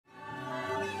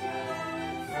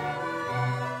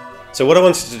So what I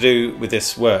wanted to do with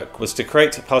this work was to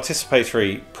create a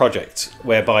participatory project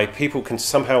whereby people can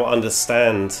somehow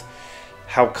understand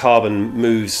how carbon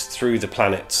moves through the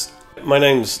planet. My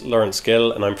name's Lawrence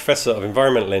Gill and I'm Professor of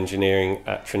Environmental Engineering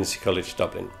at Trinity College,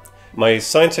 Dublin. My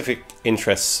scientific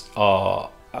interests are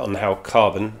on how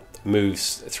carbon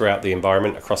moves throughout the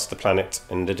environment across the planet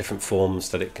and the different forms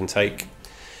that it can take.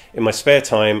 In my spare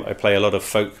time I play a lot of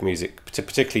folk music,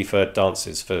 particularly for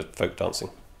dances, for folk dancing.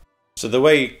 So the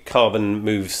way carbon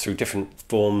moves through different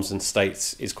forms and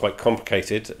states is quite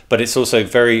complicated, but it's also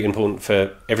very important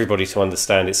for everybody to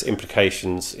understand its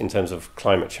implications in terms of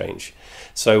climate change.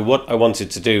 So what I wanted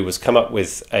to do was come up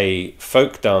with a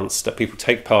folk dance that people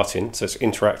take part in, so it's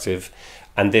interactive,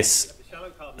 and this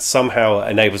somehow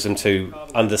enables them to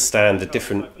understand the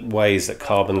different ways that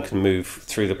carbon can move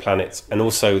through the planet and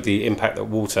also the impact that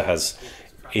water has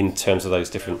in terms of those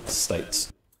different states.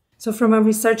 So from a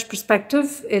research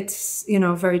perspective, it's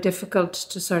very difficult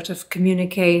to sort of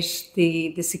communicate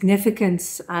the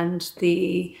significance and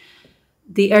the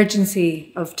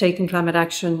urgency of taking climate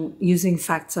action using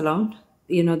facts alone.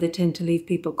 They tend to leave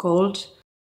people cold.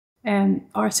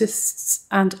 Artists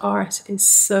and art is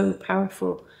so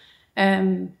powerful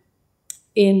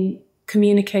in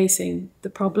communicating the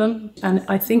problem, and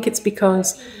I think it's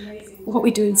because what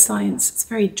we do in science, it's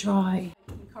very dry.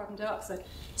 Carbon dioxide.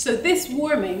 So this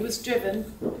warming was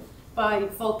driven by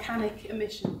volcanic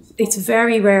emissions. It's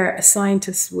very rare a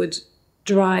scientist would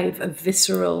drive a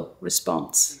visceral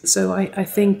response. So I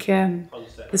think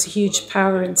there's a huge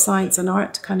power in science and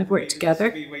art to kind of work together.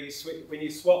 When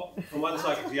you swap from one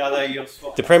side to the other, you'll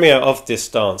swap. The premiere of this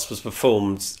dance was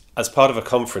performed as part of a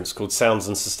conference called Sounds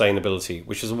and Sustainability,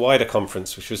 which was a wider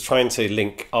conference which was trying to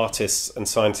link artists and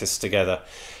scientists together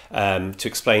to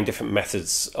explain different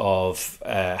methods of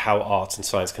how art and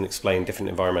science can explain different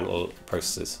environmental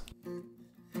processes.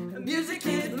 Music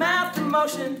is mouth to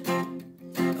motion,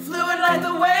 fluid like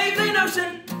the waves in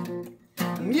ocean.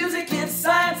 Music is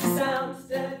science and sound.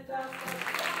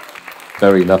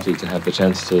 Very lovely to have the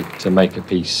chance to make a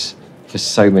piece for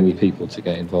so many people to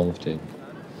get involved in.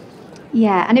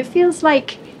 Yeah, and it feels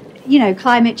like,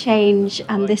 climate change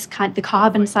and the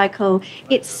carbon cycle,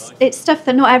 it's stuff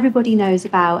that not everybody knows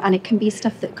about, and it can be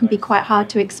stuff that can be quite hard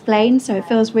to explain. So it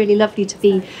feels really lovely to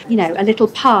be, a little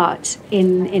part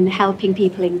in helping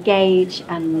people engage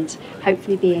and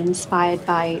hopefully be inspired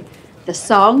by the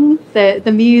song,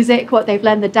 the music, what they've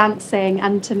learned, the dancing,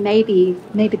 and to maybe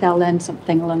they'll learn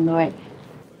something along the way.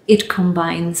 It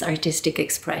combines artistic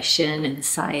expression and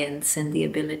science and the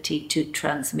ability to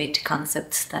transmit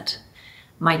concepts that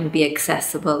mightn't be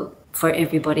accessible for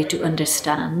everybody to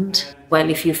understand. Well,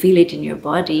 if you feel it in your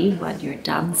body while you're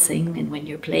dancing and when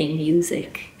you're playing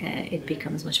music, it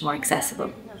becomes much more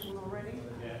accessible.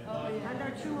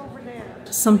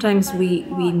 Sometimes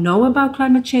we know about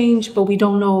climate change, but we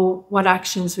don't know what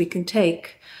actions we can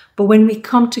take. But when we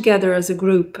come together as a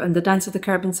group, and the Dance of the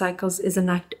Carbon Cycles is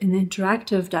an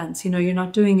interactive dance, you're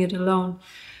not doing it alone,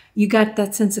 you get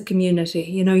that sense of community,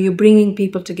 you're bringing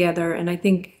people together, and I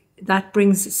think that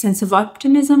brings a sense of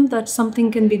optimism that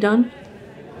something can be done.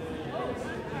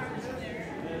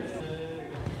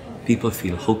 People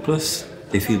feel hopeless,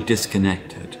 they feel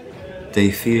disconnected,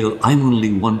 they feel, I'm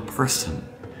only one person.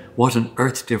 What on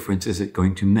earth's difference is it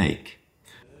going to make?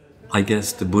 I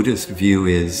guess the Buddhist view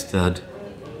is that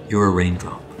you're a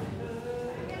raindrop.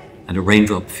 And a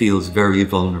raindrop feels very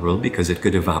vulnerable because it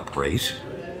could evaporate.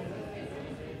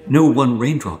 No one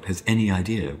raindrop has any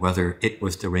idea whether it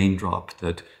was the raindrop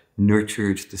that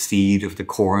nurtured the seed of the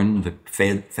corn that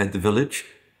fed the village,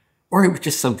 or it was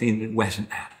just something that wet an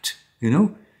ant,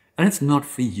 And it's not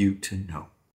for you to know.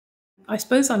 I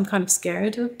suppose I'm kind of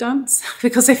scared of dance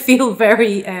because I feel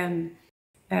very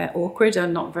awkward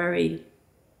and not very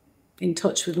in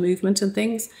touch with movement and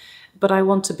things. But I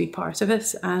want to be part of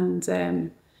it,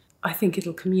 and I think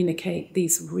it'll communicate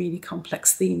these really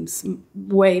complex themes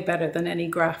way better than any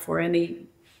graph or any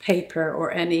paper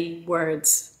or any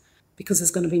words, because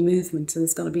there's going to be movement and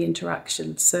there's going to be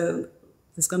interaction. So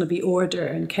there's going to be order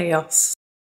and chaos.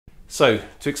 So,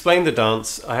 to explain the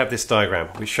dance, I have this diagram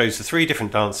which shows the three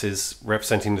different dances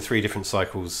representing the three different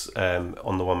cycles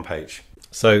on the one page.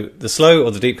 So, the slow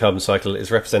or the deep carbon cycle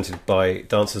is represented by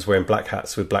dancers wearing black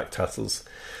hats with black tassels.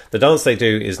 The dance they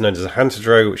do is known as a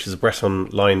hantadro, which is a Breton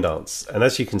line dance, and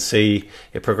as you can see,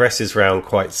 it progresses round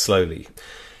quite slowly.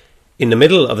 In the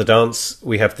middle of the dance,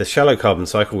 we have the shallow carbon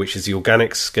cycle, which is the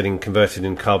organics getting converted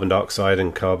into carbon dioxide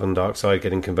and carbon dioxide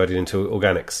getting converted into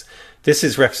organics. This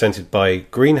is represented by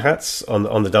green hats on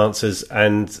the dancers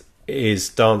and is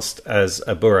danced as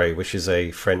a bourrée, which is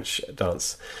a French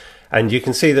dance. And you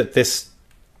can see that this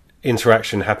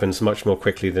interaction happens much more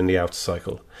quickly than the outer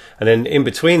cycle. And then in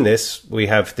between this, we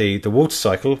have the water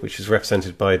cycle, which is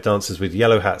represented by dancers with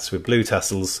yellow hats with blue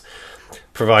tassels,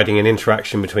 providing an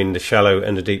interaction between the shallow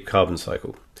and the deep carbon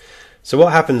cycle. So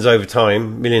what happens over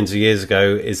time, millions of years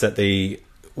ago, is that the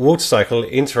water cycle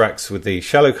interacts with the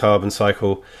shallow carbon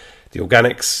cycle, the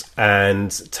organics,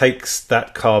 and takes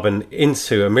that carbon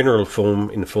into a mineral form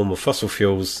in the form of fossil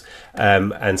fuels,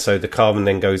 and so the carbon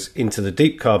then goes into the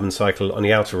deep carbon cycle on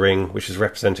the outer ring, which is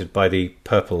represented by the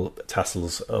purple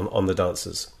tassels on the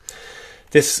dancers.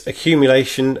 This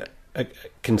accumulation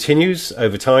continues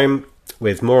over time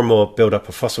with more and more build-up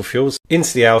of fossil fuels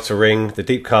into the outer ring, the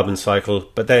deep carbon cycle.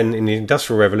 But then in the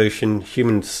Industrial Revolution,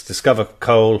 humans discover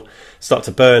coal, start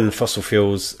to burn fossil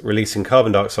fuels, releasing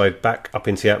carbon dioxide back up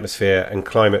into the atmosphere, and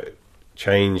climate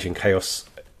change and chaos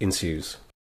ensues.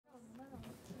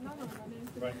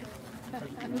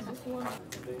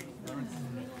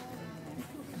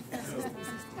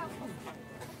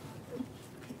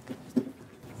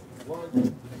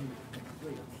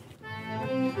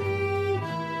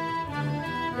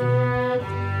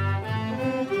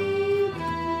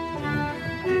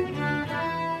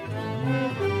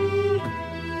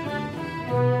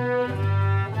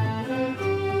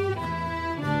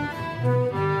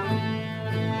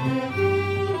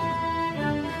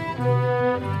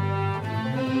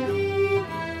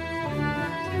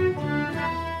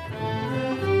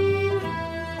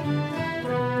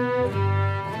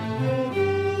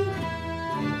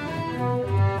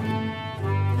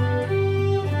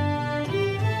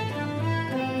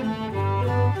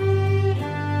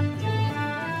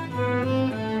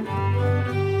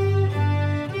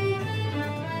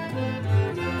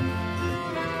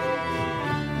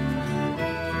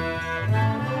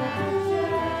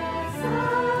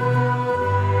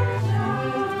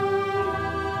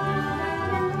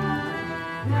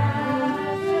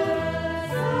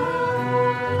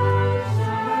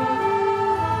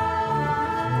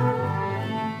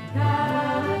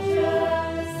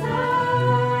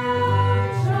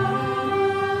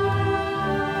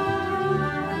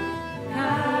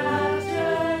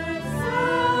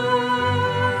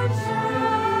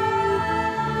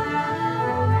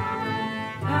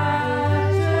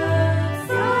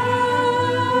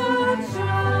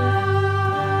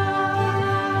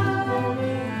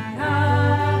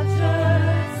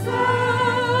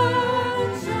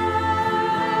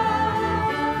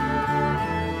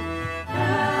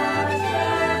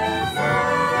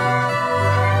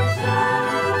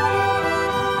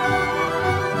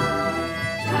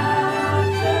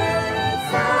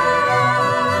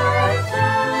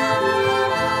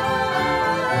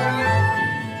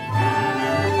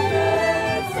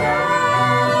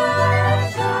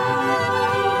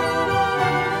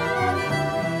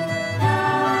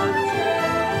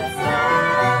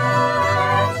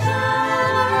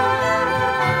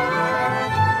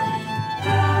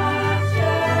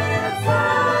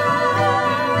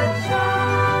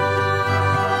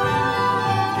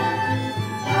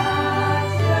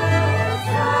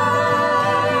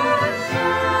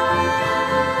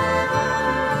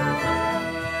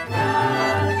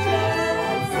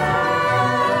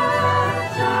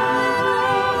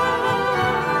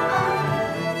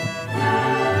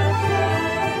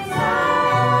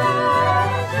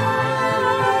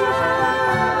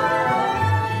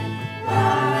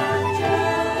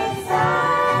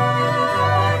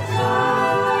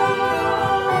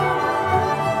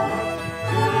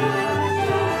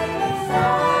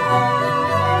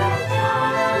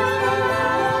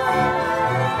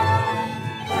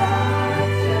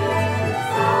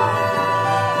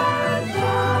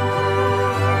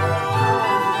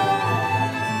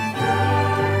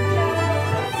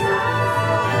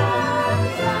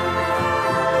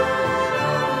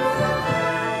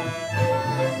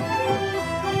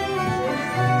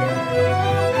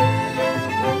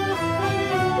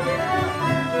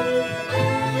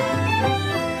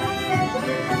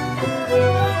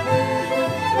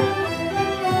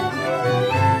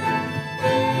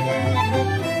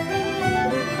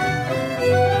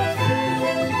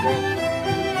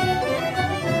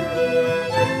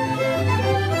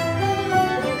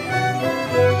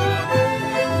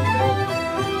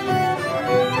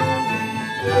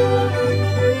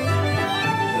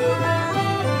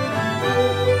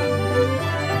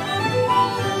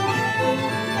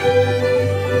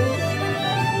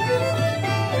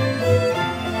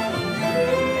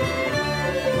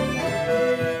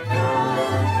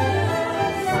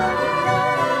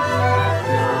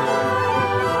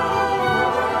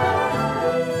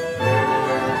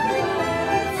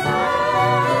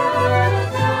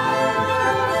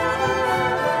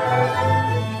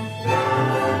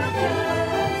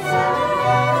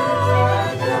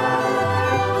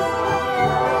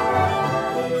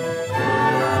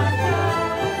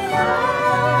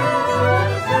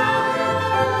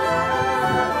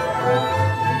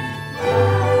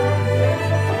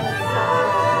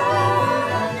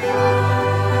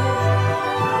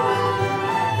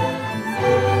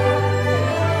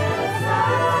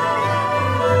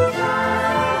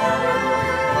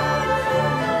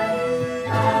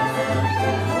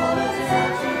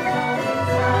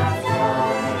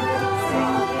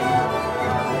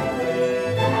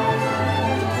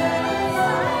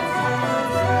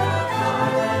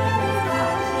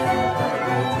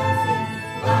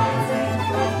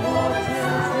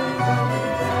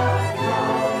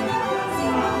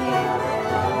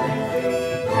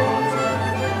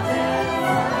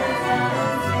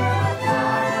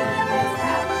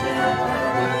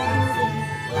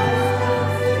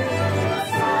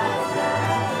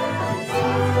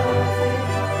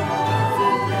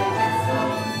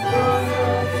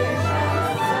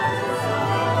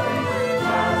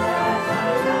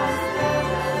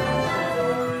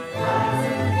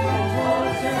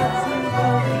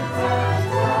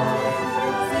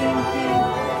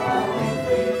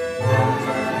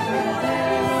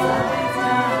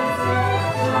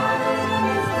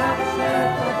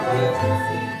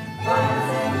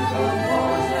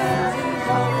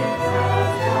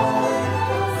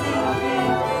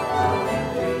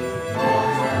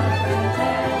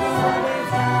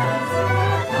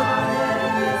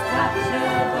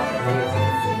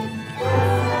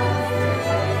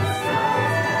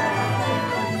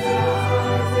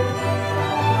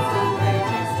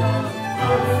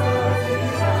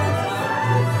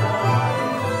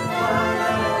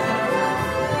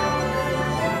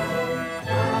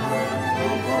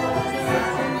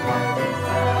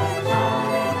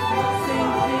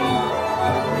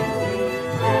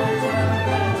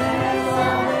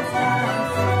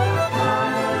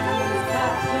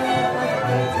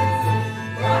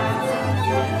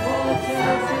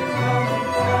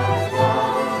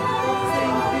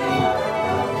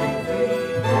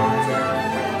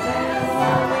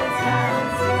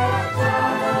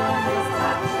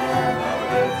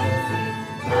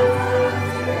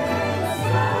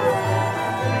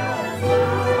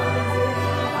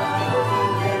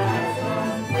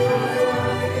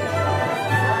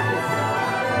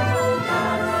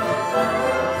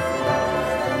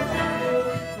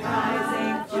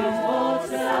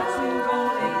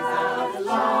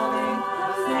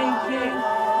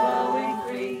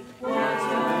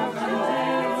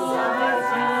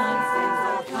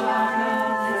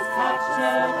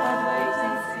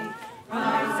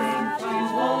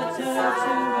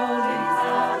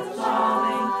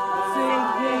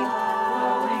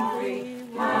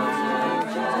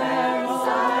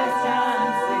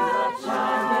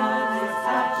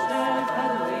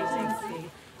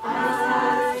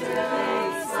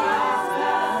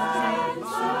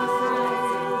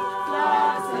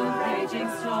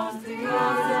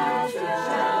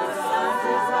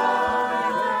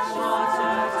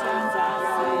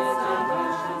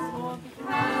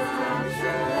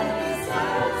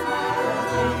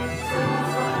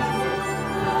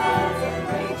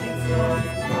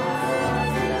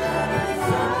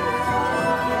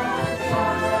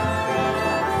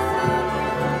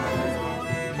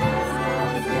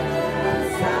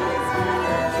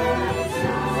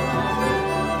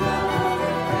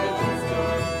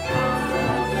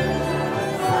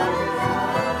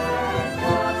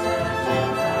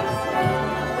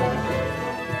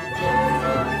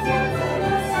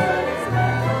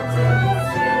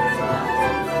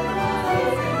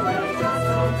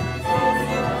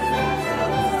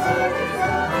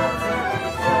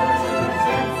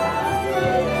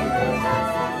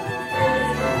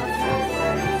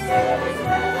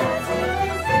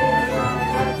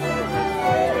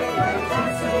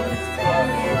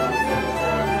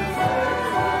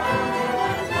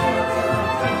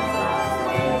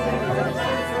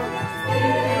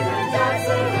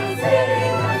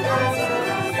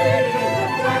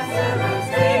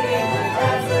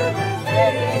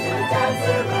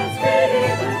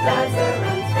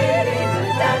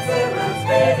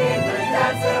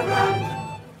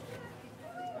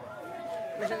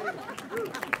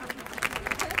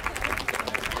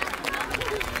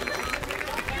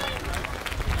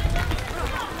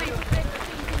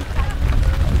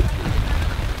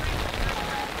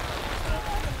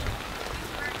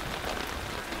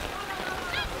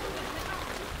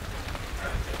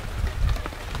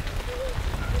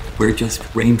 We're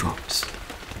just raindrops.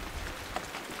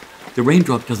 The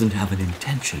raindrop doesn't have an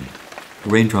intention.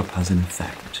 The raindrop has an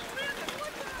effect.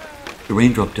 The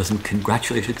raindrop doesn't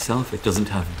congratulate itself. It doesn't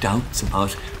have doubts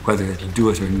about whether it'll do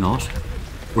it or not.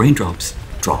 Raindrops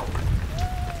drop.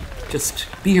 Just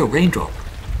be a raindrop.